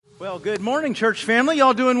Well, good morning, church family.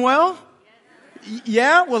 Y'all doing well?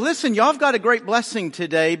 Yeah? Well, listen, y'all have got a great blessing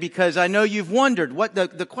today because I know you've wondered what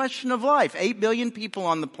the question of life. 8 billion people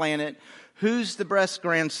on the planet. Who's the best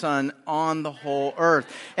grandson on the whole earth?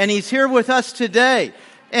 And he's here with us today.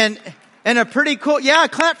 And a pretty cool,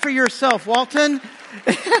 clap for yourself, Walton.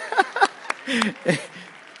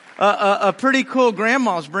 A pretty cool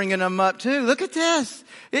grandma's bringing him up too. Look at this.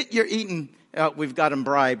 You're eating, we've got him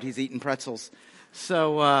bribed. He's eating pretzels.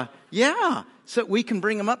 So, so we can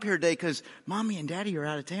bring them up here today because Mommy and Daddy are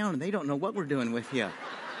out of town and they don't know what we're doing with you.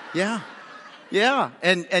 Yeah.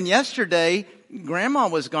 And yesterday, Grandma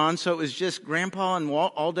was gone, so it was just Grandpa and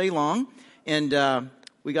Walt all day long. And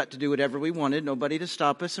we got to do whatever we wanted, nobody to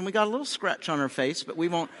stop us. And we got a little scratch on our face, but we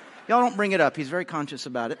won't, y'all don't bring it up. He's very conscious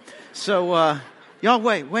about it. So, y'all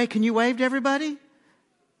wait, can you wave to everybody?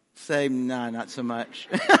 Say, nah, not so much.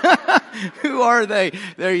 Who are they?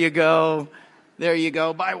 There you go.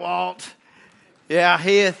 Bye, Walt. Yeah,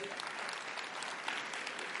 he is.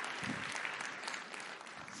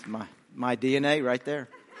 It's my DNA right there.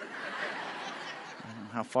 I don't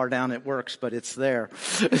know how far down it works, but it's there.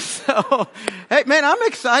 So, hey, man, I'm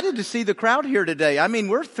excited to see the crowd here today. I mean,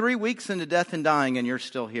 we're 3 weeks into death and dying, and you're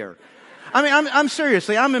still here. I mean, I'm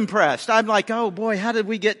seriously, I'm impressed. I'm like, oh boy, how did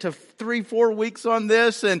we get to 3-4 weeks on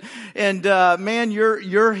this? And man,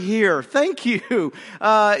 you're here. Thank you.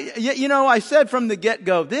 I said from the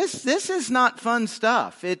get-go, this is not fun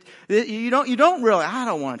stuff. You don't really, I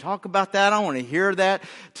don't want to talk about that. I don't want to hear that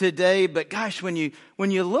today. But gosh, when you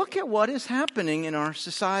look at what is happening in our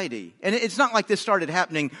society, and it's not like this started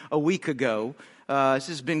happening a week ago. This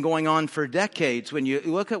has been going on for decades. When you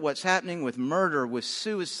look at what's happening with murder, with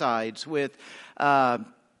suicides, with drug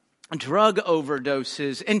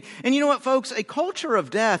overdoses. And you know what, folks? A culture of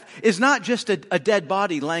death is not just a dead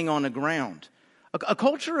body laying on the ground. A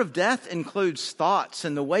culture of death includes thoughts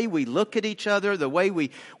and the way we look at each other, the way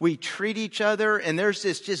we treat each other. And there's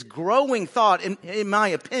this just growing thought, in my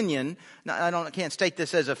opinion, I can't state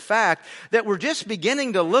this as a fact, that we're just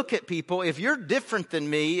beginning to look at people. If you're different than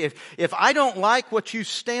me, if I don't like what you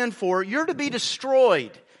stand for, you're to be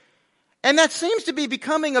destroyed. And that seems to be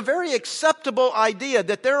becoming a very acceptable idea,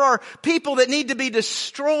 that there are people that need to be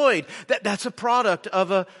destroyed. That's a product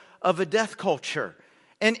of a death culture.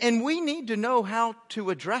 And we need to know how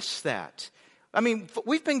to address that. I mean,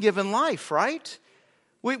 we've been given life, right?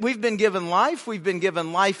 We've been given life. We've been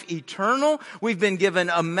given life eternal. We've been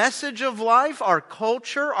given a message of life. Our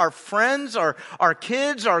culture, our friends, our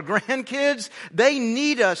kids, our grandkids, they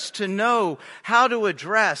need us to know how to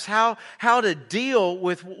address, how to deal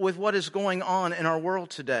with what is going on in our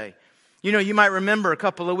world today. You know, you might remember a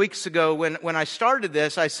couple of weeks ago when I started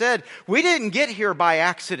this, I said, we didn't get here by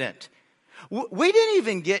accident. We didn't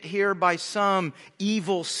even get here by some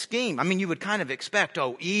evil scheme. I mean, you would kind of expect,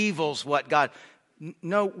 evil's what God...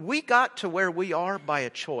 No, we got to where we are by a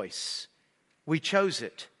choice. We chose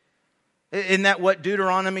it. Isn't that what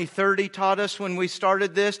Deuteronomy 30 taught us when we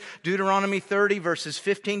started this? Deuteronomy 30 verses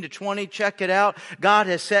 15 to 20, check it out. God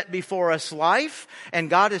has set before us life, and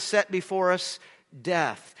God has set before us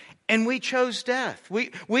death. And we chose death.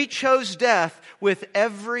 We chose death with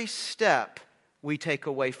every step we take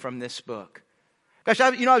away from this book. Gosh,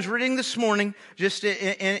 I was reading this morning, just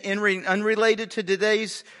in reading, unrelated to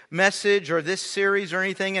today's message or this series or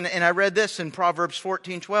anything, and I read this in Proverbs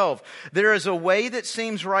 14:12. There is a way that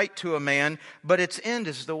seems right to a man, but its end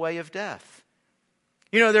is the way of death.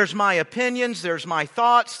 You know, there's my opinions, there's my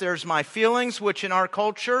thoughts, there's my feelings, which in our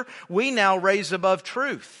culture, we now raise above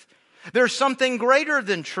truth. There's something greater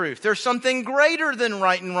than truth. There's something greater than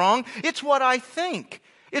right and wrong. It's what I think.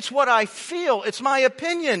 It's what I feel. It's my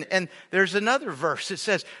opinion. And there's another verse that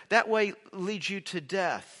says, that way leads you to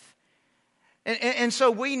death. And so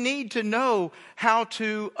we need to know how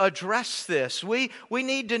to address this. We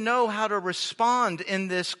need to know how to respond in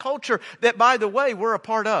this culture that, by the way, we're a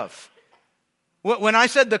part of. When I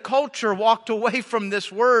said the culture walked away from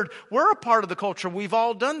this word, we're a part of the culture. We've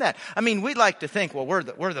all done that. I mean, we like to think, well,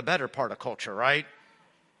 we're the better part of culture, right?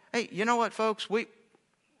 Hey, you know what, folks?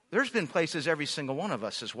 There's been places every single one of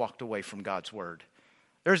us has walked away from God's word.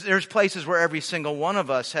 There's places where every single one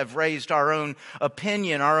of us have raised our own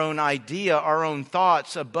opinion, our own idea, our own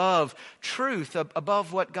thoughts above truth,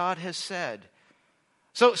 above what God has said.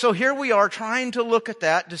 So here we are trying to look at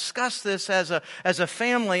that, discuss this as a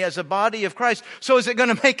family, as a body of Christ. So is it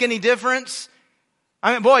going to make any difference?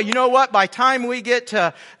 I mean, boy, you know what? By the time we get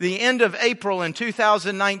to the end of April in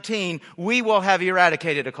 2019, we will have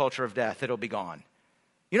eradicated a culture of death. It'll be gone.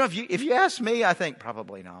 You know, if you ask me, I think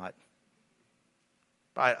probably not.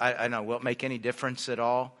 I know, will it make any difference at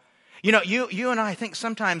all? You know, you and I think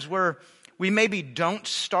sometimes We maybe don't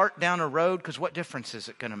start down a road because what difference is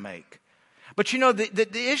it going to make? But you know,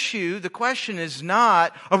 the issue, the question is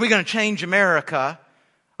not, are we going to change America?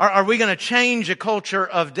 Are we going to change a culture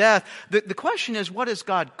of death? The question is, what has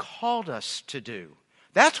God called us to do?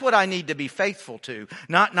 That's what I need to be faithful to,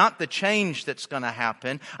 not the change that's going to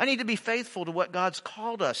happen. I need to be faithful to what God's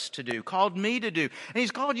called us to do, called me to do. And He's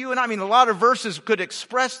called you and I. I mean, a lot of verses could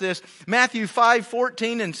express this. Matthew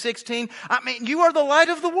 5:14 and 16. I mean, you are the light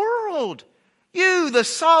of the world. You, the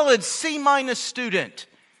solid C- student.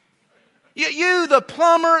 You, the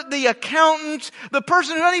plumber, the accountant, the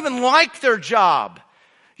person who doesn't even like their job.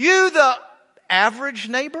 You, the average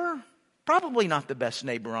neighbor, probably not the best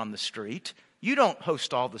neighbor on the street. You don't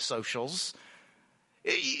host all the socials.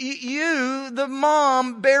 You, the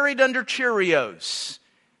mom buried under Cheerios.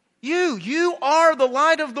 You are the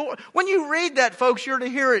light of the world. When you read that, folks, you're to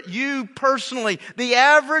hear it. You personally, the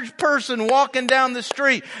average person walking down the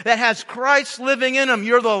street that has Christ living in them.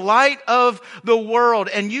 You're the light of the world.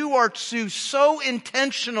 And you are to so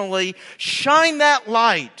intentionally shine that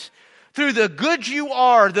light through the good you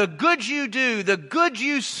are, the good you do, the good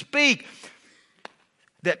you speak,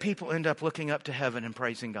 that people end up looking up to heaven and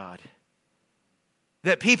praising God.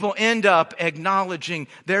 That people end up acknowledging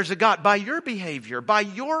there's a God by your behavior, by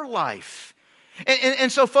your life.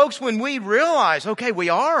 And so, folks, when we realize, okay, we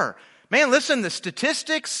are. Man, listen, the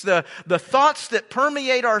statistics, the thoughts that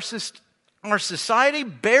permeate our society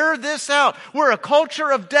bear this out. We're a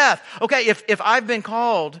culture of death. Okay, if I've been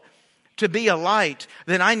called to be a light,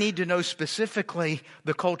 then I need to know specifically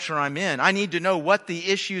the culture I'm in. I need to know what the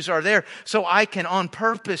issues are there so I can on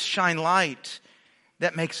purpose shine light.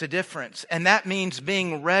 That makes a difference. And that means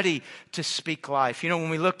being ready to speak life. You know, when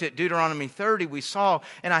we looked at Deuteronomy 30, we saw,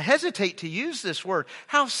 and I hesitate to use this word,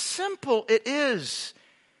 how simple it is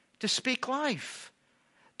to speak life.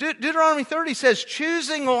 Deuteronomy 30 says,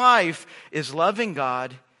 choosing life is loving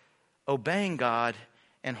God, obeying God,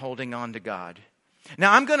 and holding on to God.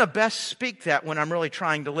 Now, I'm going to best speak that when I'm really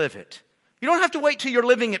trying to live it. You don't have to wait till you're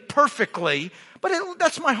living it perfectly, but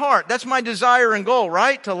that's my heart. That's my desire and goal,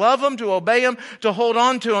 right? To love Him, to obey Him, to hold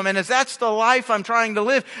on to Him. And as that's the life I'm trying to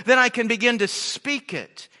live, then I can begin to speak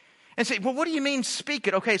it. And say, well, what do you mean speak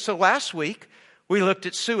it? Okay, so last week we looked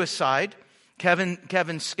at suicide. Kevin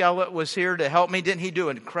Skellett was here to help me. Didn't he do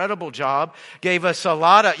an incredible job? Gave us a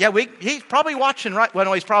lot of, he's probably watching, right? Well,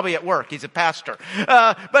 no, he's probably at work. He's a pastor.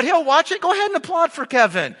 But he'll watch it. Go ahead and applaud for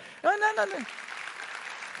Kevin. No.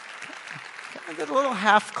 I did a little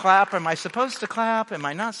half clap. Am I supposed to clap? Am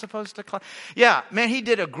I not supposed to clap? Yeah, man, he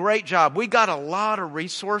did a great job. We got a lot of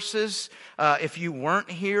resources. If you weren't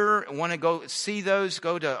here, want to go see those,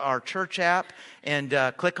 go to our church app and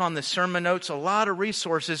click on the sermon notes. A lot of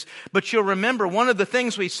resources. But you'll remember one of the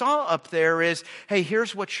things we saw up there is, hey,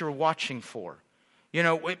 here's what you're watching for. You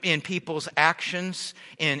know, in people's actions,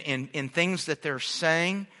 in things that they're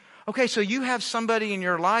saying. Okay, so you have somebody in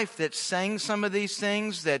your life that's saying some of these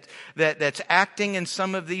things, that's acting in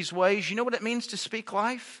some of these ways. You know what it means to speak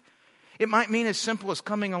life? It might mean as simple as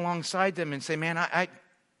coming alongside them and say, man, I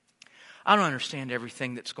don't understand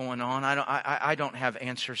everything that's going on. I don't have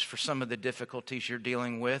answers for some of the difficulties you're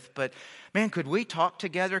dealing with. But man, could we talk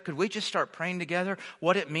together? Could we just start praying together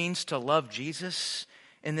what it means to love Jesus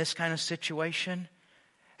in this kind of situation?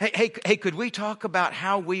 Hey, could we talk about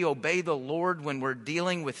how we obey the Lord when we're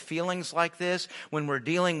dealing with feelings like this, when we're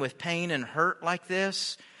dealing with pain and hurt like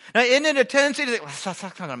this? Now, isn't it a tendency to think, well, that's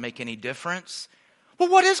not going to make any difference? Well,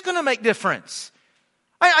 what is going to make difference?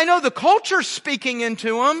 I know the culture's speaking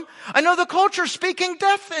into them. I know the culture's speaking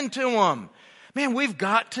death into them. Man, we've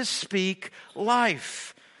got to speak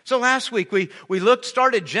life. So last week we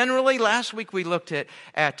started generally. Last week we looked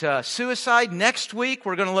at suicide. Next week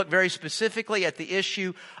we're going to look very specifically at the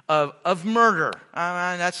issue of murder.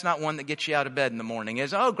 That's not one that gets you out of bed in the morning.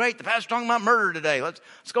 Is, oh great, the pastor's talking about murder today. Let's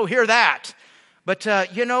go hear that. But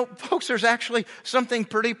folks, there's actually something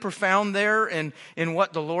pretty profound there in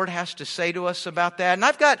what the Lord has to say to us about that. And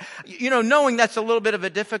I've got, knowing that's a little bit of a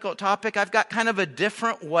difficult topic, I've got kind of a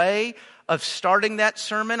different way of starting that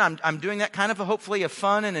sermon. I'm doing that kind of hopefully a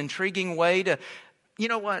fun and intriguing way to, you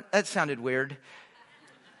know what, that sounded weird.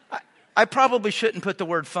 I probably shouldn't put the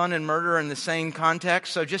word fun and murder in the same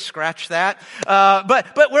context, so just scratch that.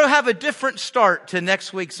 But we'll have a different start to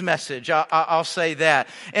next week's message. I'll say that.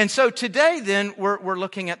 And so today then we're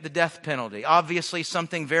looking at the death penalty. Obviously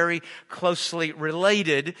something very closely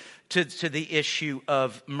related to the issue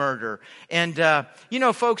of murder. And,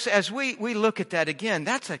 folks, as we look at that again,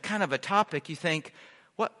 that's a kind of a topic you think,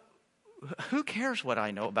 who cares what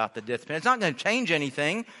I know about the death penalty? It's not going to change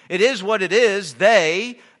anything. It is what it is.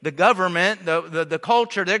 They, the government, the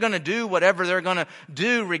culture, they're going to do whatever they're going to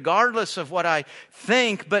do regardless of what I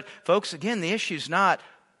think. But folks, again, the issue's not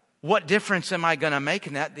what difference am I going to make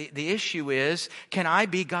in that. The issue is, can I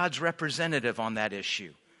be God's representative on that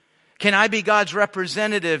issue? Can I be God's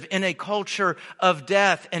representative in a culture of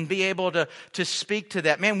death and be able to speak to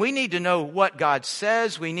that? Man, we need to know what God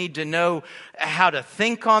says. We need to know how to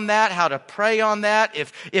think on that, how to pray on that.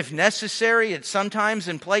 If necessary, it's sometimes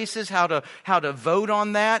in places how to vote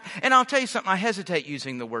on that. And I'll tell you something, I hesitate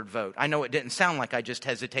using the word vote. I know it didn't sound like I just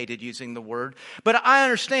hesitated using the word. But I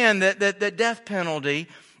understand that the death penalty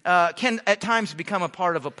can at times become a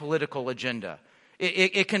part of a political agenda.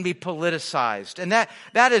 It can be politicized. And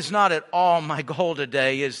that is not at all my goal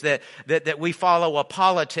today, is that we follow a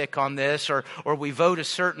politic on this or we vote a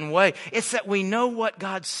certain way. It's that we know what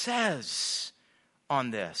God says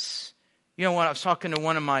on this. You know, when I was talking to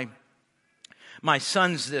one of my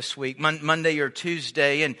sons this week, Monday or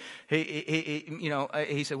Tuesday, and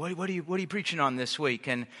he said, what are you preaching on this week?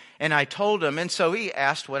 And I told him, and so he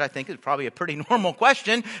asked what I think is probably a pretty normal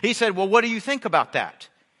question. He said, well, what do you think about that?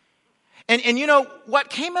 And you know, what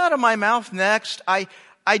came out of my mouth next, I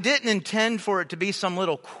didn't intend for it to be some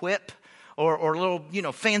little quip or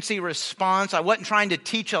little, fancy response. I wasn't trying to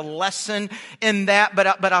teach a lesson in that,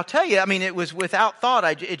 but I'll tell you, I mean, it was without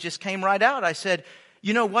thought. It just came right out. I said,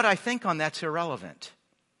 what I think on that's irrelevant.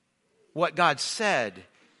 What God said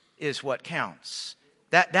is what counts.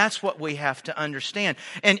 That's what we have to understand.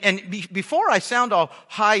 And before I sound all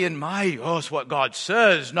high and mighty, it's what God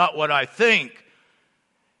says, not what I think.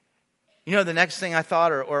 The next thing I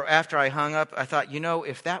thought, or after I hung up, I thought,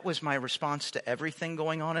 if that was my response to everything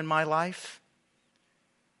going on in my life,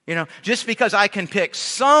 just because I can pick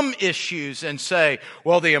some issues and say,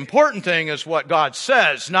 well, the important thing is what God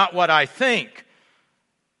says, not what I think,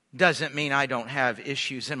 doesn't mean I don't have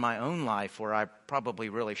issues in my own life where I probably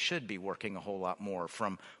really should be working a whole lot more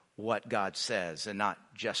from what God says and not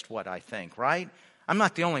just what I think, right? I'm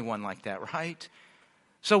not the only one like that, right?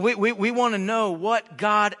 So we want to know what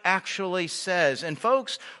God actually says. And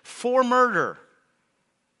folks, for murder,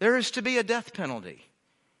 there is to be a death penalty.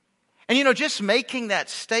 And just making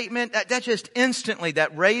that statement, that just instantly,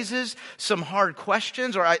 that raises some hard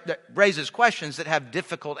questions, that raises questions that have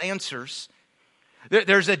difficult answers.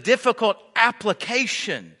 There's a difficult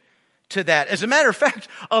application to that. As a matter of fact,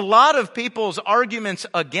 a lot of people's arguments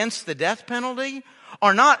against the death penalty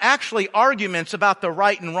are not actually arguments about the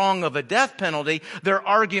right and wrong of a death penalty. They're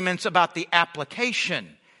arguments about the application,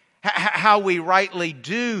 how we rightly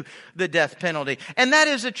do the death penalty. And that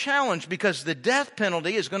is a challenge because the death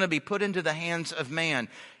penalty is going to be put into the hands of man.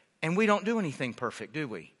 And we don't do anything perfect, do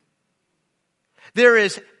we? There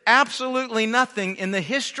is absolutely nothing in the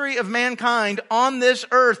history of mankind on this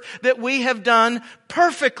earth that we have done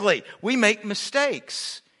perfectly. We make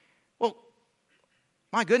mistakes. Well,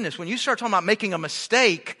 my goodness, when you start talking about making a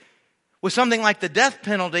mistake with something like the death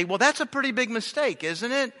penalty, well, that's a pretty big mistake,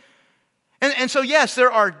 isn't it? And so, yes,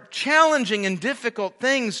 there are challenging and difficult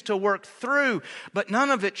things to work through, but none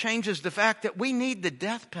of it changes the fact that we need the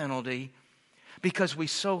death penalty because we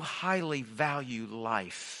so highly value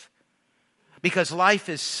life. Because life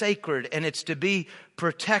is sacred and it's to be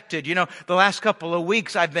protected. The last couple of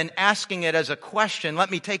weeks I've been asking it as a question.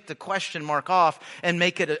 Let me take the question mark off and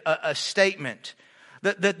make it a statement.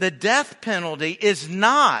 The death penalty is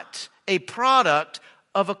not a product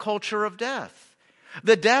of a culture of death.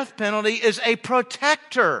 The death penalty is a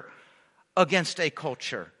protector against a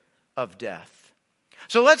culture of death.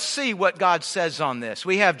 So let's see what God says on this.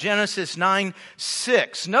 We have Genesis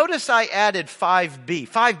 9:6. Notice I added 5b.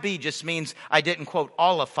 5b just means I didn't quote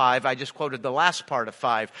all of 5. I just quoted the last part of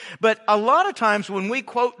 5. But a lot of times when we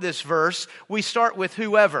quote this verse, we start with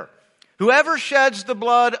whoever. Whoever sheds the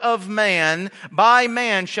blood of man, by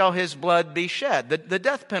man shall his blood be shed. The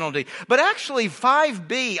death penalty. But actually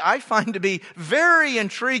 5b I find to be very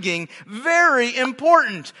intriguing, very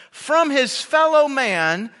important. From his fellow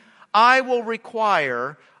man, I will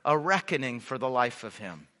require a reckoning for the life of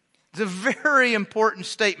him. It's a very important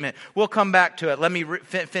statement. We'll come back to it. Let me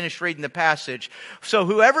finish reading the passage. So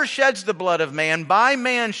whoever sheds the blood of man, by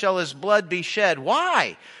man shall his blood be shed.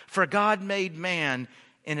 Why? For God made man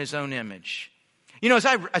in his own image. As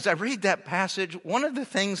I read that passage, one of the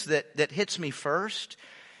things that hits me first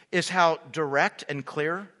is how direct and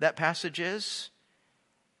clear that passage is.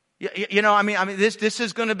 This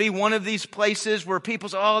is going to be one of these places where people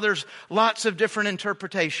say, oh, there's lots of different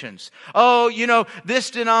interpretations. Oh,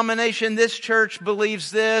 this denomination, this church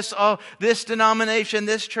believes this. Oh, this denomination,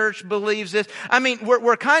 this church believes this.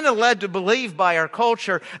 We're kind of led to believe by our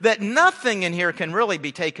culture that nothing in here can really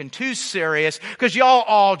be taken too serious because y'all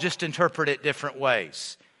all just interpret it different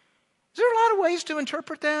ways. Is there a lot of ways to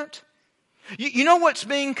interpret that? You know what's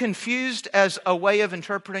being confused as a way of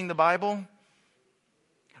interpreting the Bible?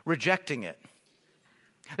 Rejecting it.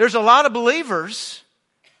 There's a lot of believers,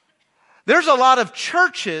 there's a lot of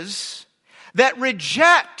churches that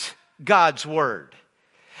reject God's Word.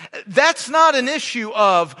 That's not an issue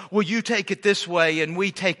of, well, you take it this way and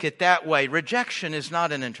we take it that way. Rejection is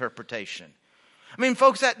not an interpretation.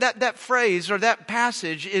 Folks, that phrase or that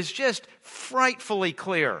passage is just frightfully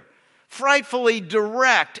clear. Frightfully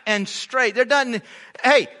direct and straight.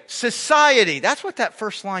 Hey, society, that's what that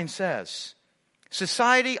first line says.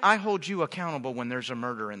 Society, I hold you accountable when there's a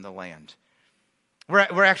murder in the land.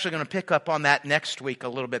 We're actually going to pick up on that next week a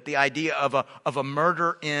little bit. The idea of a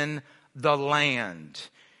murder in the land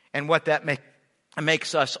and what that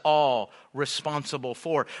makes us all responsible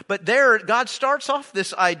for. But there, God starts off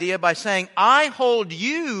this idea by saying, I hold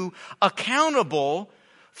you accountable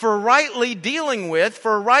for rightly dealing with,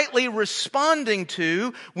 for rightly responding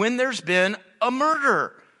to when there's been a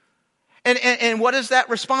murder. And what is that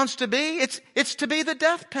response to be? It's to be the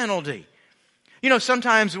death penalty.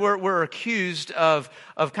 Sometimes we're accused of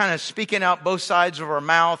kind of speaking out both sides of our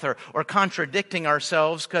mouth or contradicting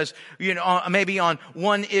ourselves because, maybe on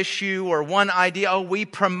one issue or one idea, we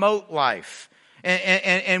promote life.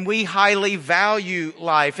 And we highly value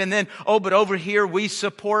life. And then, but over here we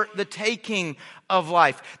support the taking of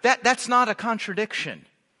life. That's not a contradiction.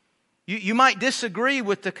 You might disagree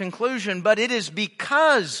with the conclusion, but it is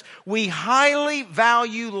because we highly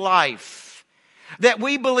value life that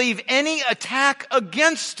we believe any attack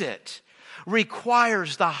against it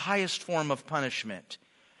requires the highest form of punishment.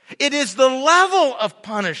 It is the level of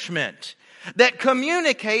punishment that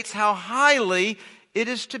communicates how highly it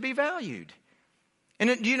is to be valued.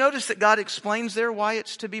 And do you notice that God explains there why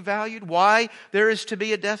it's to be valued? Why there is to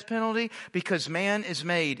be a death penalty? Because man is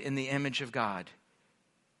made in the image of God.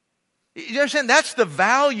 You understand? That's the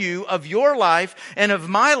value of your life and of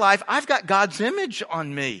my life. I've got God's image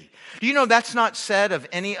on me. Do you know that's not said of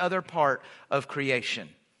any other part of creation?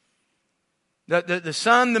 The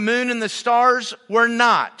sun, the moon, and the stars were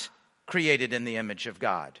not created in the image of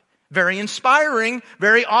God. Very inspiring,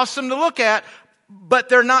 very awesome to look at, but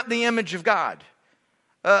they're not the image of God.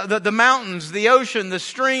 The mountains, the ocean, the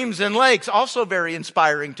streams and lakes, also very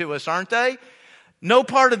inspiring to us, aren't they? No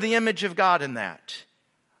part of the image of God in that.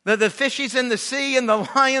 The fishies in the sea and the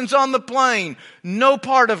lions on the plain, no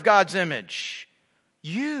part of God's image.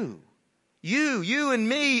 You and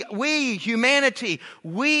me, we, humanity,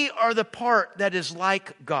 we are the part that is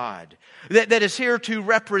like God, that is here to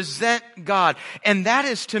represent God. And that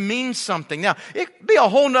is to mean something. Now, it'd be a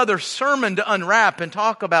whole nother sermon to unwrap and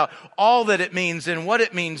talk about all that it means and what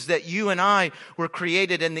it means that you and I were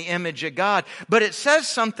created in the image of God. But it says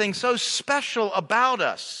something so special about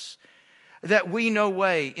us that we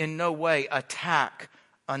in no way attack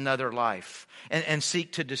another life and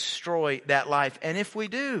seek to destroy that life. And if we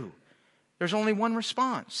do, there's only one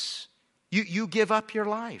response. You give up your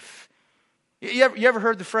life. You ever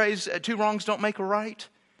heard the phrase, two wrongs don't make a right?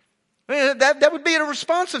 That would be a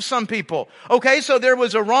response of some people. Okay, so there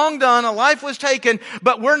was a wrong done, a life was taken,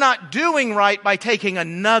 but we're not doing right by taking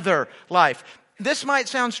another life. This might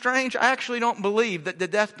sound strange. I actually don't believe that the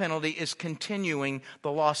death penalty is continuing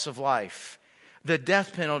the loss of life. The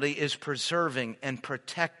death penalty is preserving and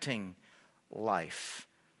protecting life.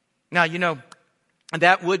 Now,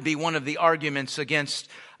 that would be one of the arguments against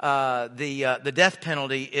the death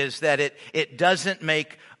penalty is that it doesn't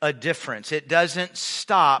make a difference. It doesn't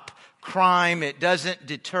stop crime. It doesn't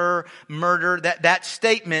deter murder. That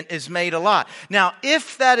statement is made a lot. Now,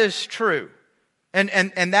 if that is true,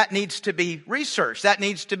 and that needs to be researched, that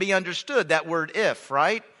needs to be understood, that word if,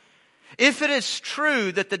 right? If it is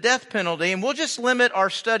true that the death penalty, and we'll just limit our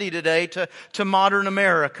study today to modern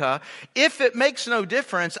America, if it makes no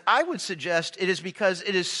difference, I would suggest it is because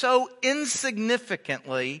it is so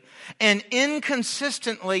insignificantly and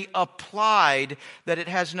inconsistently applied that it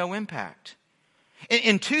has no impact.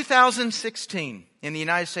 In 2016, in the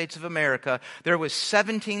United States of America, there was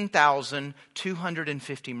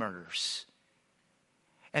 17,250 murders.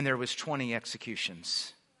 And there was 20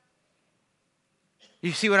 executions.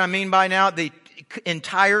 You see what I mean by now? The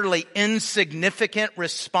entirely insignificant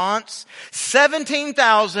response.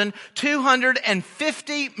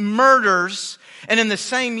 17,250 murders And in the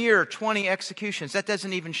same year, 20 executions. That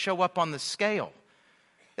doesn't even show up on the scale.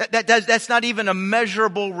 That's not even a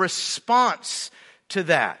measurable response to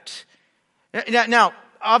that. Now,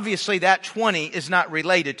 obviously that 20 is not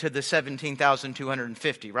related to the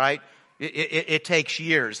 17,250, right? It takes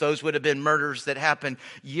years. Those would have been murders that happened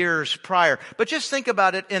years prior. But just think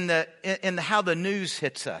about it in how the news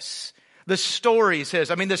hits us. The story says,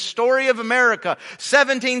 the story of America,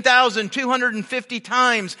 17,250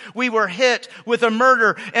 times we were hit with a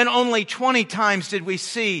murder, and only 20 times did we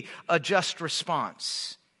see a just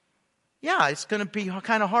response. Yeah, it's going to be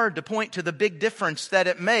kind of hard to point to the big difference that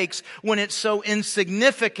it makes when it's so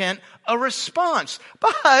insignificant a response.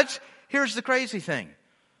 But here's the crazy thing.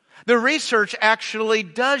 The research actually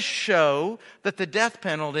does show that the death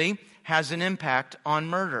penalty has an impact on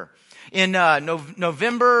murder. In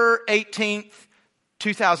November 18th,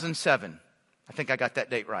 2007, I think I got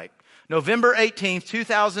that date right. November 18th,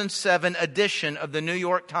 2007 edition of the New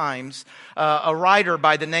York Times, a writer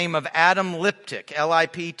by the name of Adam Liptak,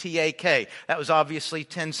 Liptak. That was obviously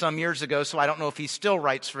 10-some years ago, so I don't know if he still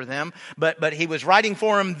writes for them, but he was writing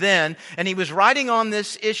for him then, and he was writing on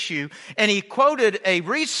this issue, and he quoted a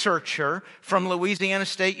researcher from Louisiana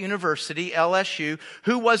State University, LSU,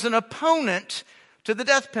 who was an opponent to the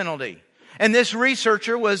death penalty. And this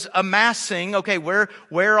researcher was amassing,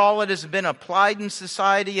 where all it has been applied in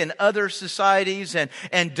society and other societies,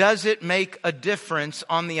 and does it make a difference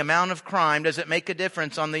on the amount of crime? Does it make a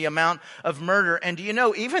difference on the amount of murder? And do you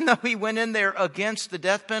know, even though he went in there against the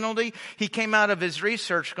death penalty, he came out of his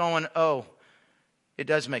research going, oh, it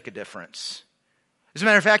does make a difference. As a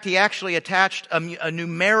matter of fact, he actually attached a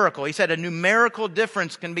numerical. He said a numerical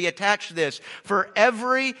difference can be attached to this. For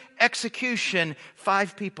every execution,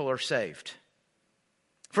 5 people are saved.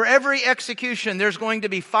 For every execution, there's going to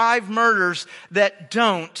be 5 murders that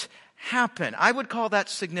don't happen. I would call that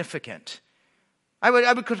significant. I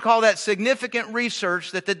would call that significant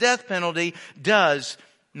research that the death penalty does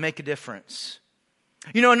make a difference.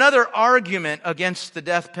 You know, another argument against the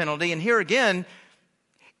death penalty, and here again,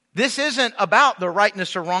 this isn't about the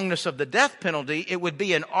rightness or wrongness of the death penalty. It would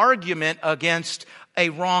be an argument against a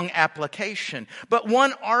wrong application. But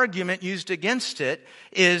one argument used against it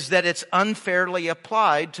is that it's unfairly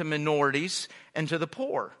applied to minorities and to the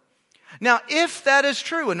poor. Now, if that is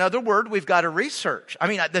true, another word we've got to research.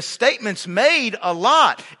 The statement's made a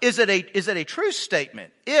lot. Is it a true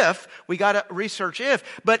statement? If, we got to research if.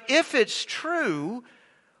 But if it's true,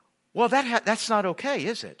 well, that's not okay,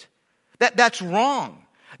 is it? That's wrong.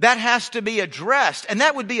 That has to be addressed, and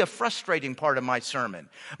that would be a frustrating part of my sermon.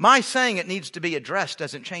 My saying it needs to be addressed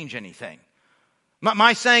doesn't change anything.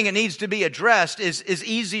 My saying it needs to be addressed is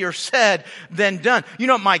easier said than done. You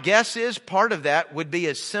know, my guess is part of that would be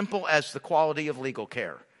as simple as the quality of legal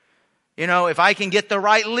care. You know, if I can get the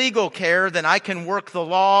right legal care, then I can work the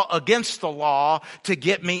law against the law to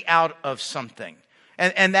get me out of something.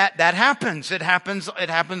 And that happens. It happens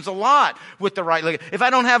a lot with the right legal. If I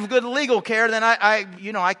don't have good legal care, then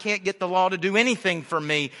I can't get the law to do anything for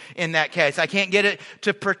me in that case. I can't get it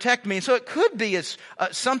to protect me. So it could be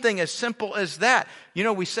something as simple as that. You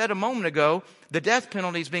know, we said a moment ago, the death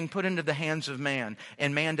penalty is being put into the hands of man,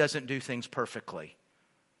 and man doesn't do things perfectly.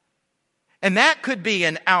 And that could be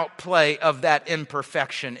an outplay of that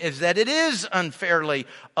imperfection, is that it is unfairly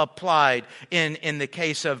applied in the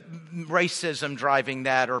case of racism driving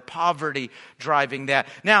that or poverty driving that.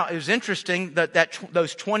 Now, it was interesting that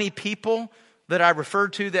those 20 people that I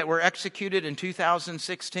referred to that were executed in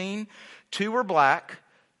 2016, 2 were black,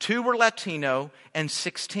 2 were Latino, and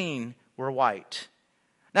 16 were white.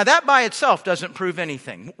 Now, that by itself doesn't prove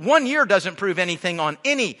anything. 1 year doesn't prove anything on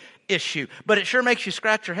any issue, but it sure makes you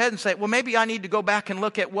scratch your head and say, well, maybe I need to go back and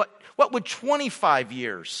look at what would 25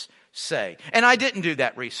 years say. And I didn't do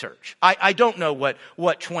that research. I don't know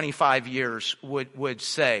what 25 years would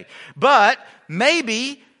say. But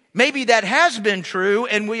maybe that has been true,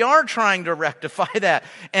 and we are trying to rectify that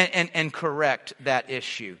and correct that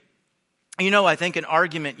issue. You know, I think an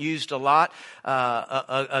argument used a lot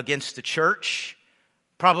against the church,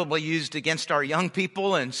 probably used against our young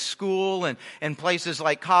people in school and places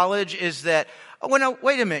like college, is that, oh, no,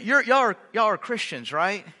 wait a minute, y'all are Christians,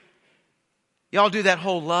 right? Y'all do that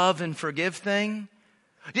whole love and forgive thing?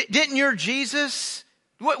 Didn't your Jesus,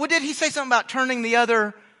 what did he say something about turning the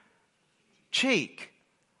other cheek?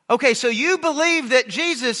 Okay, so you believe that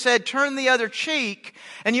Jesus said turn the other cheek,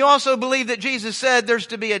 and you also believe that Jesus said there's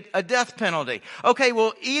to be a death penalty. Okay,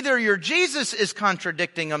 well, either your Jesus is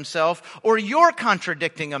contradicting himself or you're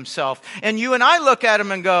contradicting himself. And you and I look at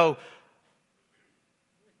him and go,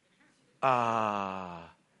 I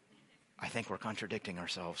think we're contradicting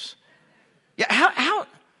ourselves. Yeah,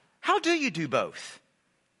 How do you do both?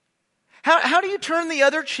 How do you turn the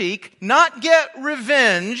other cheek, not get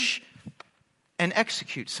revenge, and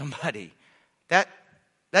execute somebody? That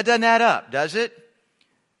doesn't add up, does it?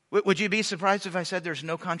 Would you be surprised if I said there's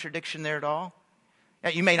no contradiction there at all? Now,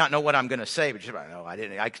 you may not know what I'm going to say, but no, I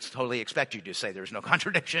didn't. I totally expect you to say there's no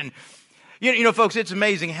contradiction. You know, folks, it's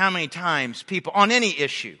amazing how many times people, on any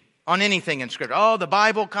issue, on anything in Scripture, oh, the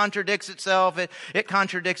Bible contradicts itself, it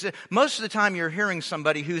contradicts it. Most of the time you're hearing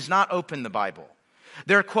somebody who's not opened the Bible.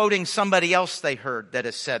 They're quoting somebody else they heard that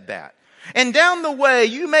has said that. And down the way,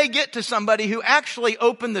 you may get to somebody who actually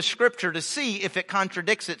opened the Scripture to see if it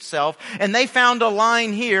contradicts itself, and they found a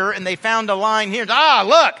line here, and they found a line here. Ah,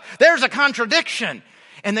 look, there's a contradiction.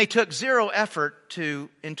 And they took zero effort to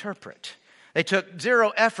interpret. They took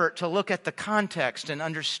zero effort to look at the context and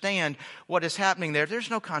understand what is happening there.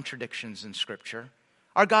 There's no contradictions in Scripture.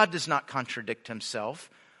 Our God does not contradict Himself.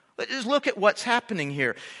 Just look at what's happening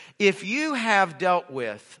here. If you have dealt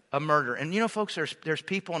with a murder, and you know, folks, there's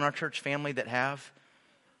people in our church family that have.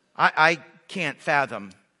 I can't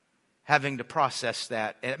fathom having to process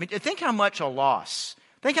that. I mean, think how much a loss.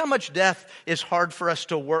 Think how much death is hard for us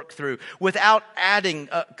to work through without adding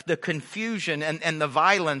the confusion and the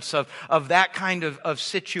violence of that kind of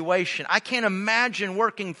situation. I can't imagine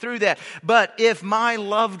working through that. But if my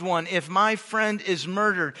loved one, if my friend is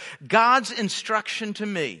murdered, God's instruction to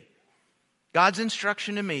me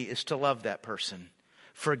is to love that person,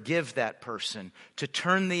 forgive that person, to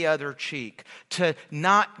turn the other cheek, to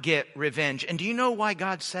not get revenge. And do you know why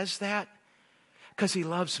God says that? Because He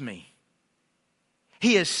loves me.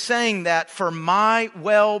 He is saying that for my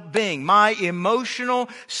well-being, my emotional,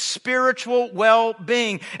 spiritual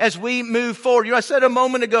well-being as we move forward. You know, I said a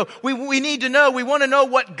moment ago, we need to know, we want to know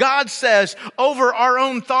what God says over our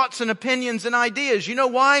own thoughts and opinions and ideas. You know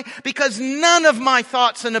why? Because none of my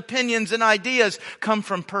thoughts and opinions and ideas come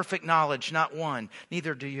from perfect knowledge, not one.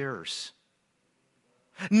 Neither do yours.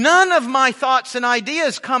 None of my thoughts and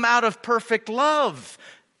ideas come out of perfect love,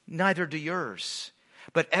 neither do yours.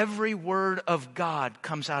 But every word of God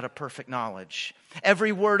comes out of perfect knowledge.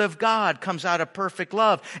 Every word of God comes out of perfect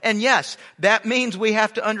love. And yes, that means we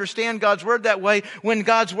have to understand God's word that way when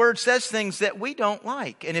God's word says things that we don't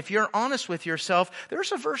like. And if you're honest with yourself,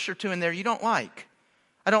 there's a verse or two in there you don't like.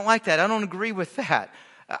 I don't like that. I don't agree with that.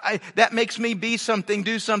 That makes me be something,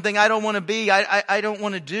 do something I don't want to be, I don't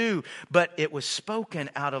want to do. But it was spoken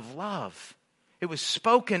out of love. It was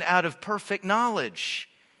spoken out of perfect knowledge.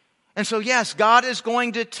 And so, yes, God is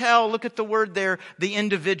going to tell, look at the word there, the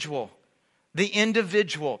individual. The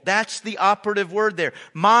individual. That's the operative word there.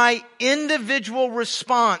 My individual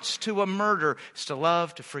response to a murder is to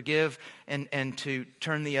love, to forgive, and to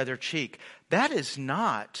turn the other cheek. That is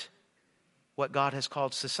not what God has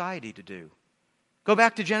called society to do. Go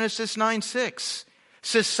back to Genesis 9:6.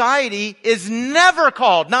 Society is never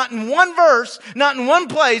called, not in one verse, not in one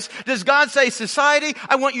place, does God say, society,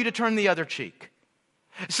 I want you to turn the other cheek.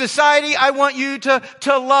 Society, I want you to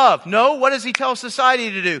love. No, what does He tell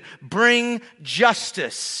society to do? Bring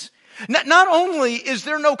justice. Not only is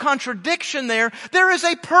there no contradiction there, there is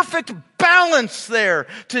a perfect balance there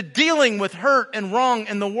to dealing with hurt and wrong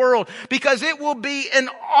in the world, because it will be an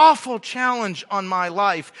awful challenge on my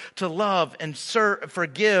life to love and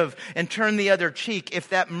forgive and turn the other cheek if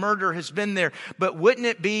that murder has been there. But wouldn't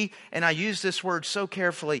it be, and I use this word so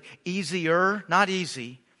carefully, easier, not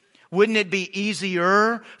easy, wouldn't it be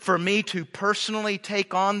easier for me to personally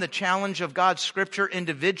take on the challenge of God's Scripture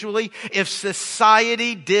individually if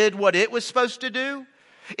society did what it was supposed to do?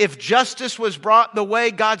 If justice was brought the way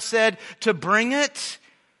God said to bring it?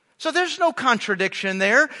 So there's no contradiction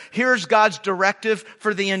there. Here's God's directive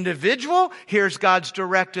for the individual. Here's God's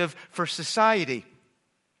directive for society.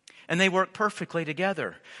 And they work perfectly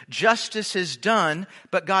together. Justice is done,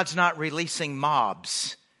 but God's not releasing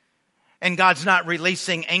mobs. And God's not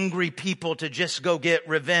releasing angry people to just go get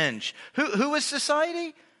revenge. Who is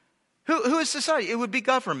society? Who is society? It would be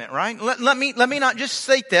government, right? Let me not just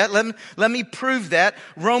state that. Let me prove that.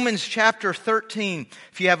 Romans chapter 13.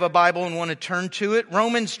 If you have a Bible and want to turn to it.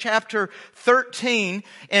 Romans chapter 13.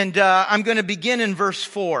 And I'm going to begin in verse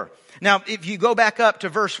 4. Now, if you go back up to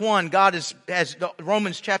verse 1,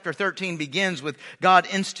 Romans chapter 13 begins with God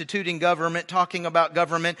instituting government, talking about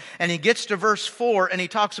government, and he gets to verse 4 and he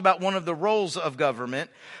talks about one of the roles of government.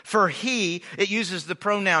 For he, it uses the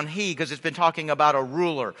pronoun he because it's been talking about a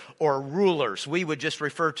ruler or rulers. We would just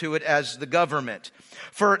refer to it as the government.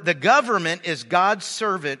 For the government is God's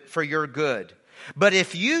servant for your good. But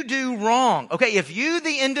if you do wrong, okay, if you,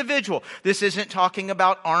 the individual, this isn't talking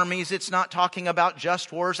about armies, it's not talking about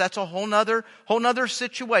just wars, that's a whole nother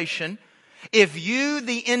situation. If you,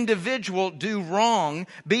 the individual, do wrong,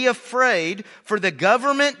 be afraid, for the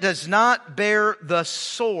government does not bear the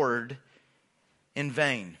sword in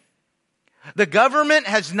vain. The government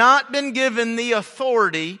has not been given the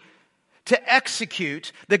authority to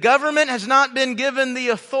execute. The government has not been given the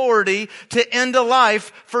authority to end a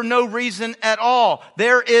life for no reason at all.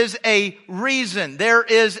 There is a reason. There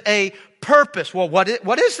is a purpose. Well, what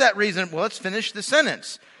is that reason? Well, let's finish the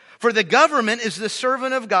sentence. For the government is the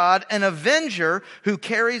servant of God, an avenger who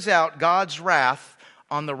carries out God's wrath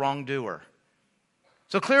on the wrongdoer.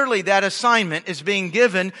 So clearly that assignment is being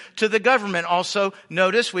given to the government. Also,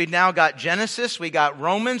 notice we've now got Genesis, we got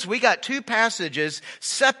Romans, we got two passages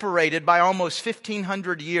separated by almost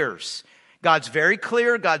 1,500 years. God's very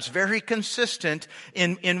clear, God's very consistent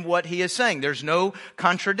in what He is saying. There's no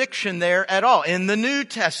contradiction there at all. In the New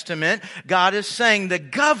Testament, God is saying the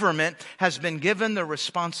government has been given the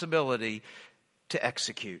responsibility to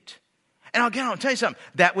execute. And again, I'll tell you something.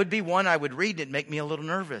 That would be one I would read. It'd make me a little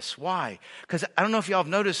nervous. Why? Because I don't know if y'all have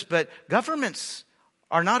noticed, but governments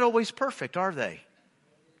are not always perfect, are they?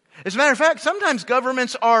 As a matter of fact, sometimes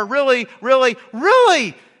governments are really, really,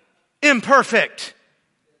 really imperfect.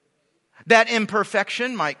 That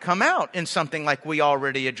imperfection might come out in something like we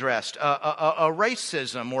already addressed, a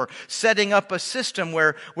racism, or setting up a system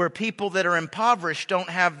where people that are impoverished don't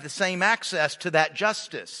have the same access to that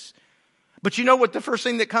justice. But you know what the first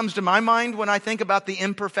thing that comes to my mind when I think about the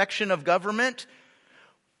imperfection of government?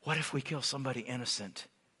 What if we kill somebody innocent?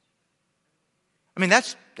 I mean,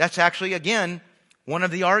 that's actually, again, one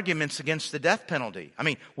of the arguments against the death penalty. I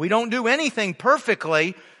mean, we don't do anything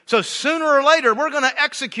perfectly, so sooner or later we're going to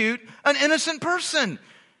execute an innocent person.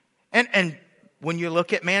 And when you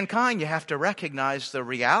look at mankind, you have to recognize the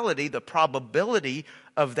reality, the probability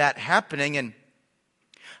of that happening. And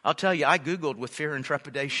I'll tell you, I Googled with fear and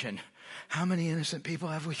trepidation, how many innocent people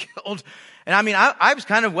have we killed? And I mean, I was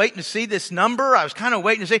kind of waiting to see this number. I was kind of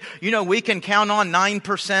waiting to see, we can count on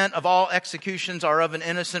 9% of all executions are of an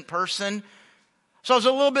innocent person. So I was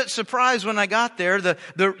a little bit surprised when I got there.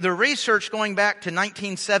 The research going back to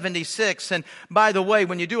 1976, and by the way,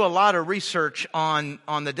 when you do a lot of research on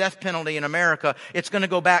the death penalty in America, it's going to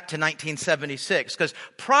go back to 1976. Because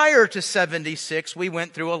prior to 76, we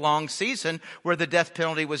went through a long season where the death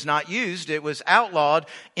penalty was not used. It was outlawed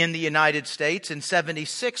in the United States. In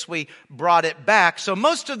 76, we brought it back. So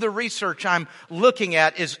most of the research I'm looking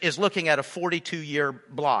at is looking at a 42-year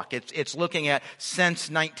block. It's looking at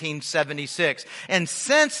since 1976. And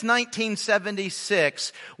since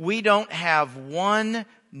 1976, we don't have one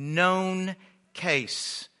known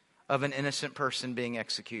case of an innocent person being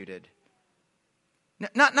executed.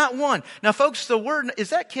 Not one. Now, folks, the word, is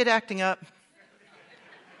that kid acting up?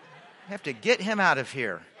 I have to get him out of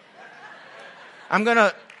here.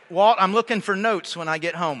 Walt, I'm looking for notes when I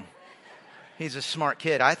get home. He's a smart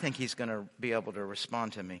kid. I think he's going to be able to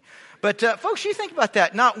respond to me. But folks, you think about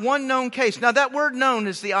that. Not one known case. Now, that word known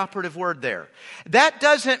is the operative word there. That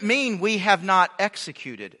doesn't mean we have not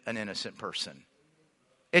executed an innocent person.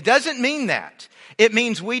 It doesn't mean that. It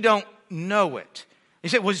means we don't know it. You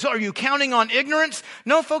say, well, so are you counting on ignorance?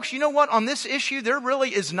 No, folks, you know what? On this issue, there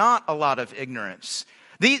really is not a lot of ignorance.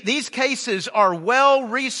 These cases are well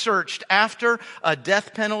researched after a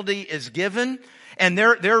death penalty is given. And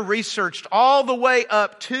they're researched all the way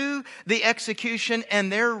up to the execution,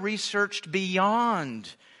 and they're researched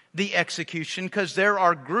beyond the execution, because there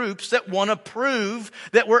are groups that want to prove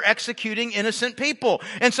that we're executing innocent people.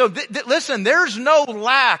 And so, listen, there's no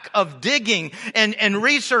lack of digging and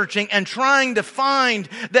researching and trying to find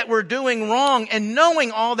that we're doing wrong and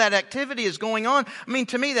knowing all that activity is going on. I mean,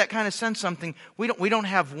 to me, that kind of says something. We don't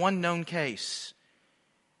have one known case.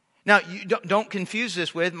 Now, you don't confuse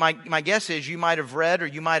this with, my guess is you might have read or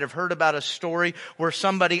you might have heard about a story where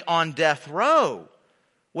somebody on death row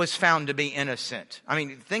was found to be innocent. I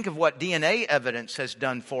mean, think of what DNA evidence has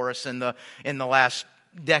done for us in the last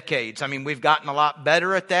decades. I mean, we've gotten a lot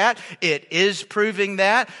better at that. It is proving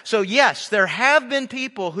that. So yes, there have been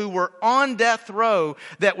people who were on death row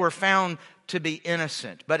that were found to be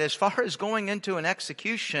innocent. But as far as going into an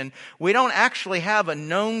execution, we don't actually have a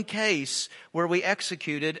known case where we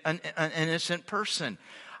executed an innocent person.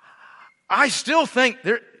 I still think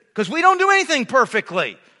because we don't do anything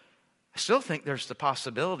perfectly, I still think there's the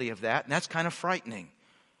possibility of that, and that's kind of frightening.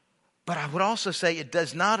 But I would also say it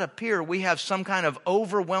does not appear we have some kind of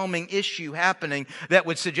overwhelming issue happening that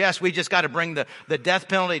would suggest we just got to bring the death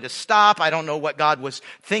penalty to stop. I don't know what God was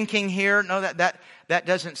thinking here. No, that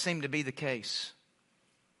doesn't seem to be the case.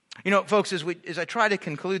 You know, folks, as I try to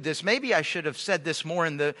conclude this, maybe I should have said this more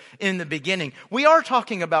in the beginning. We are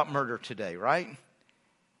talking about murder today, right?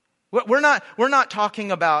 We're not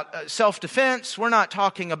talking about self-defense. We're not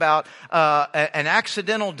talking about an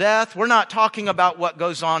accidental death. We're not talking about what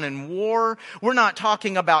goes on in war. We're not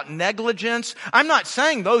talking about negligence. I'm not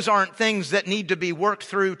saying those aren't things that need to be worked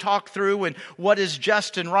through, talked through, and what is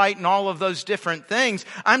just and right and all of those different things.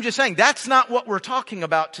 I'm just saying that's not what we're talking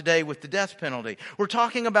about today with the death penalty. We're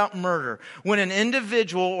talking about murder. When an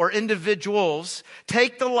individual or individuals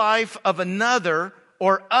take the life of another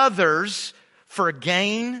or others for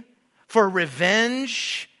gain, for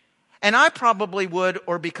revenge, and I probably would,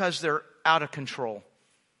 or because they're out of control.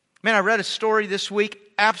 Man, I read a story this week,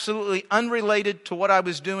 absolutely unrelated to what I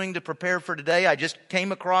was doing to prepare for today. I just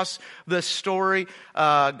came across this story.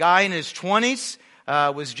 A guy in his 20s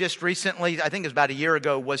was just recently, I think it was about a year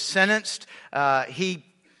ago, was sentenced. He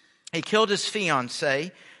killed his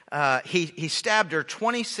fiancée. He stabbed her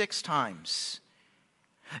 26 times.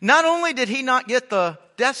 Not only did he not get the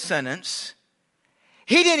death sentence,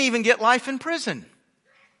 he didn't even get life in prison.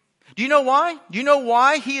 Do you know why? Do you know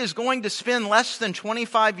why he is going to spend less than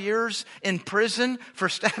 25 years in prison for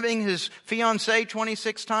stabbing his fiancée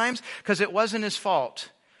 26 times? Because it wasn't his fault.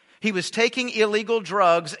 He was taking illegal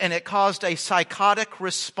drugs and it caused a psychotic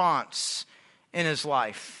response in his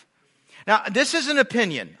life. Now, this is an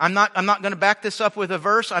opinion. I'm not going to back this up with a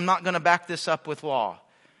verse. I'm not going to back this up with law.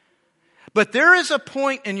 But there is a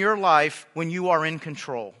point in your life when you are in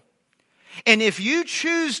control. And if you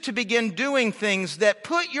choose to begin doing things that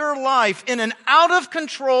put your life in an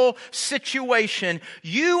out-of-control situation,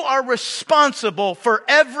 you are responsible for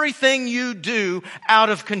everything you do out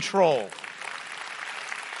of control.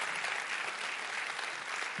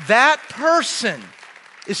 That person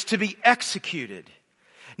is to be executed.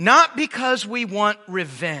 Not because we want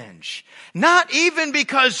revenge. Not even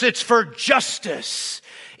because it's for justice.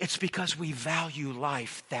 It's because we value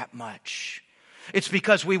life that much. It's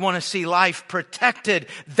because we want to see life protected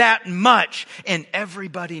that much. And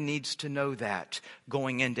everybody needs to know that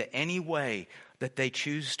going into any way that they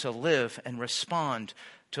choose to live and respond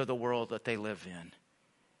to the world that they live in.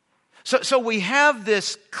 So we have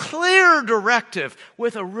this clear directive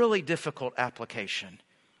with a really difficult application.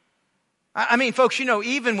 I mean, folks,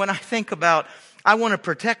 even when I think about I want to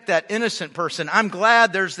protect that innocent person, I'm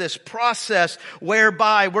glad there's this process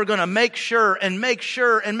whereby we're going to make sure.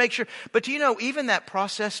 But even that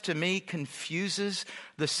process to me confuses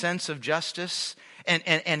the sense of justice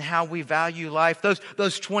and how we value life.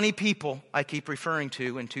 Those 20 people I keep referring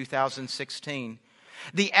to in 2016,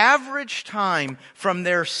 the average time from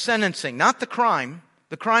their sentencing, not the crime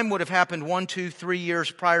would have happened 1, 2, 3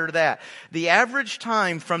 years prior to that. The average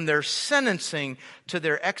time from their sentencing to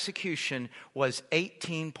their execution was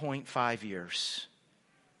 18.5 years.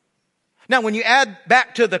 Now, when you add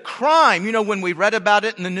back to the crime, when we read about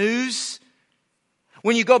it in the news,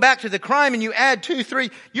 when you go back to the crime and you add 2, 3,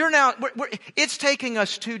 it's taking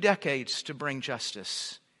us 2 decades to bring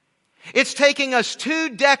justice. It's taking us 2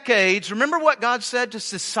 decades. Remember what God said to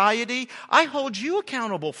society? I hold you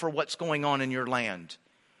accountable for what's going on in your land.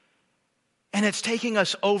 And it's taking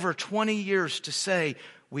us over 20 years to say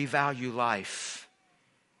we value life.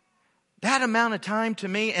 That amount of time to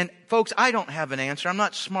me, and folks, I don't have an answer. I'm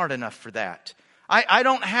not smart enough for that. I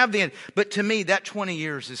don't have the answer. But to me, that 20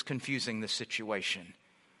 years is confusing the situation.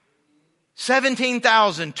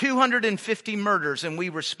 17,250 murders, and we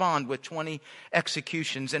respond with 20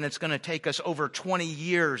 executions, and it's going to take us over 20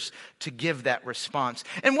 years to give that response.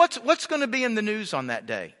 And what's going to be in the news on that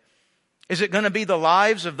day? Is it going to be the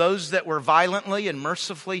lives of those that were violently and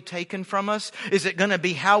mercifully taken from us? Is it going to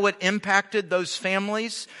be how it impacted those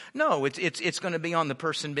families? No, it's going to be on the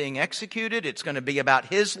person being executed. It's going to be about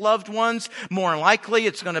his loved ones. More likely,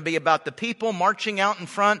 it's going to be about the people marching out in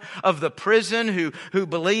front of the prison who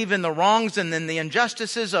believe in the wrongs and then the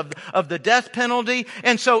injustices of the death penalty.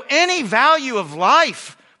 And so any value of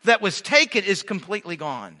life that was taken is completely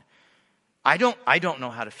gone. I don't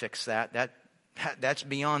know how to fix that. That's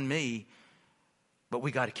beyond me. But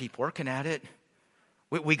we got to keep working at it.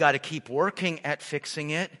 We got to keep working at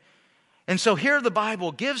fixing it. And so here the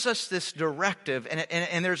Bible gives us this directive,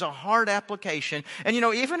 and there's a hard application. And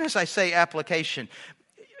even as I say application,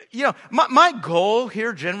 my goal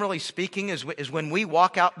here, generally speaking, is when we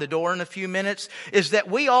walk out the door in a few minutes, is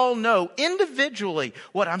that we all know individually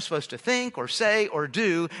what I'm supposed to think or say or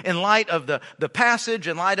do in light of the passage,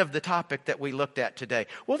 in light of the topic that we looked at today.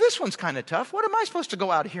 Well, this one's kind of tough. What am I supposed to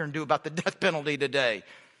go out here and do about the death penalty today?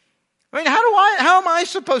 I mean, how am I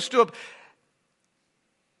supposed to?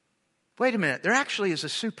 Wait a minute. There actually is a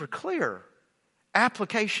super clear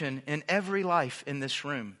application in every life in this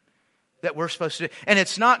room that we're supposed to do. And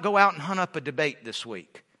it's not go out and hunt up a debate this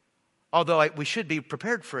week. Although we should be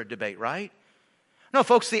prepared for a debate, right? No,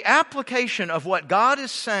 folks, the application of what God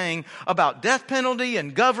is saying about death penalty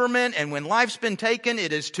and government and when life's been taken,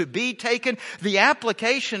 it is to be taken. The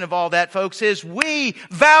application of all that, folks, is we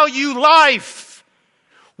value life.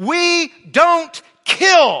 We don't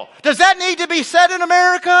kill. Does that need to be said in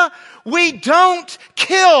America? We don't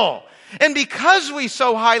kill. And because we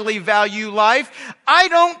so highly value life, I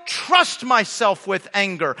don't trust myself with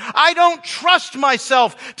anger. I don't trust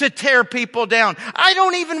myself to tear people down. I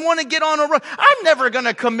don't even want to get on a road. I'm never going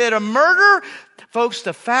to commit a murder. Folks,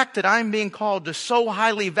 the fact that I'm being called to so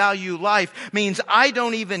highly value life means I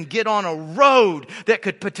don't even get on a road that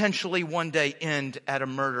could potentially one day end at a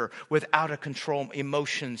murder with out of control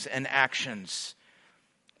emotions and actions.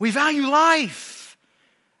 We value life.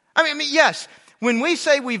 I mean, yes. When we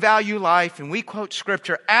say we value life and we quote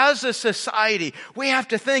Scripture, as a society, we have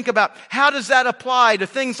to think about how does that apply to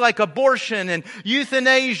things like abortion and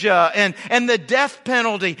euthanasia and the death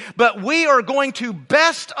penalty. But we are going to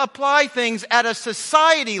best apply things at a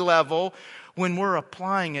society level when we're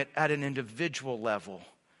applying it at an individual level.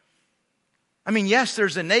 I mean, yes,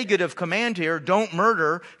 there's a negative command here, don't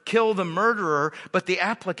murder, kill the murderer, but the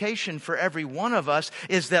application for every one of us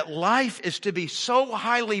is that life is to be so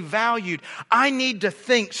highly valued. I need to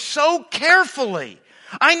think so carefully.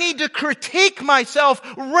 I need to critique myself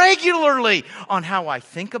regularly on how I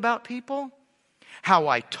think about people, how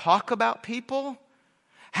I talk about people,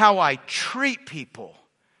 how I treat people,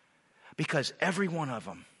 because every one of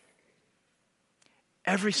them,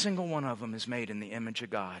 every single one of them is made in the image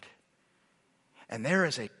of God. And there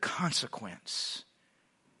is a consequence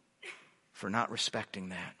for not respecting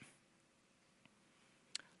that.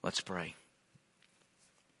 Let's pray.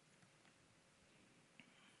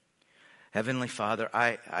 Heavenly Father,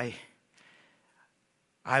 we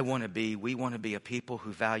want to be a people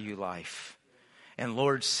who value life. And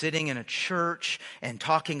Lord, sitting in a church and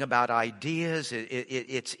talking about ideas,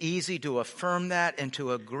 it's easy to affirm that and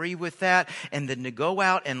to agree with that and then to go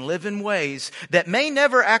out and live in ways that may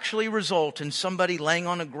never actually result in somebody laying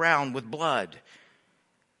on the ground with blood.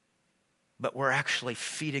 But we're actually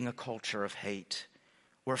feeding a culture of hate.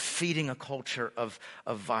 We're feeding a culture of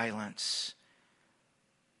violence.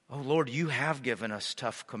 Oh Lord, you have given us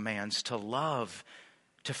tough commands to love,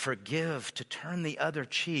 to forgive, to turn the other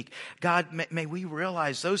cheek. God, may we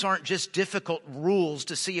realize those aren't just difficult rules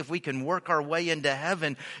to see if we can work our way into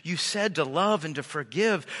heaven. You said to love and to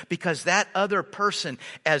forgive because that other person,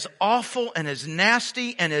 as awful and as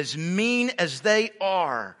nasty and as mean as they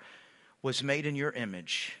are, was made in your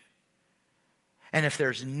image. And if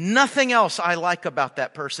there's nothing else I like about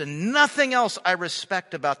that person, nothing else I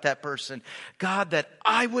respect about that person, God, that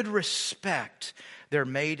I would respect, they're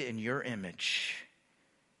made in your image.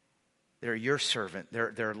 They're your servant.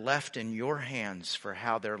 They're left in your hands for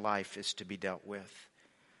how their life is to be dealt with.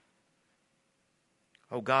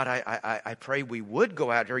 Oh God, I pray we would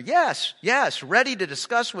go out here. Yes, ready to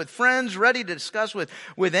discuss with friends, ready to discuss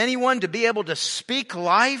with anyone, to be able to speak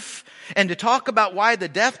life and to talk about why the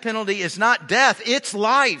death penalty is not death, it's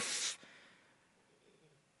life.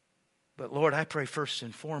 But Lord, I pray first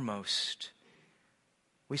and foremost,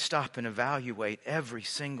 we stop and evaluate every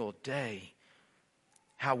single day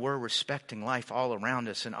how we're respecting life all around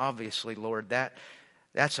us. And obviously, Lord,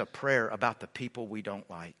 that's a prayer about the people we don't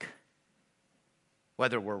like.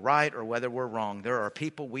 Whether we're right or whether we're wrong, there are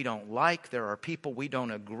people we don't like. There are people we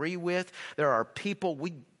don't agree with. There are people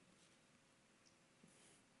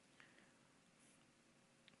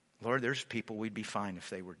Lord, there's people we'd be fine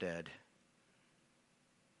if they were dead.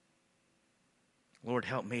 Lord,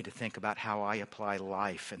 help me to think about how I apply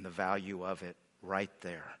life and the value of it right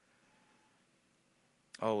there.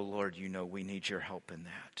 Oh, Lord, you know we need your help in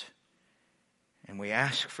that. And we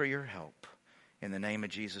ask for your help in the name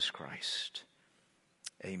of Jesus Christ.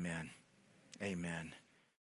 Amen. Amen.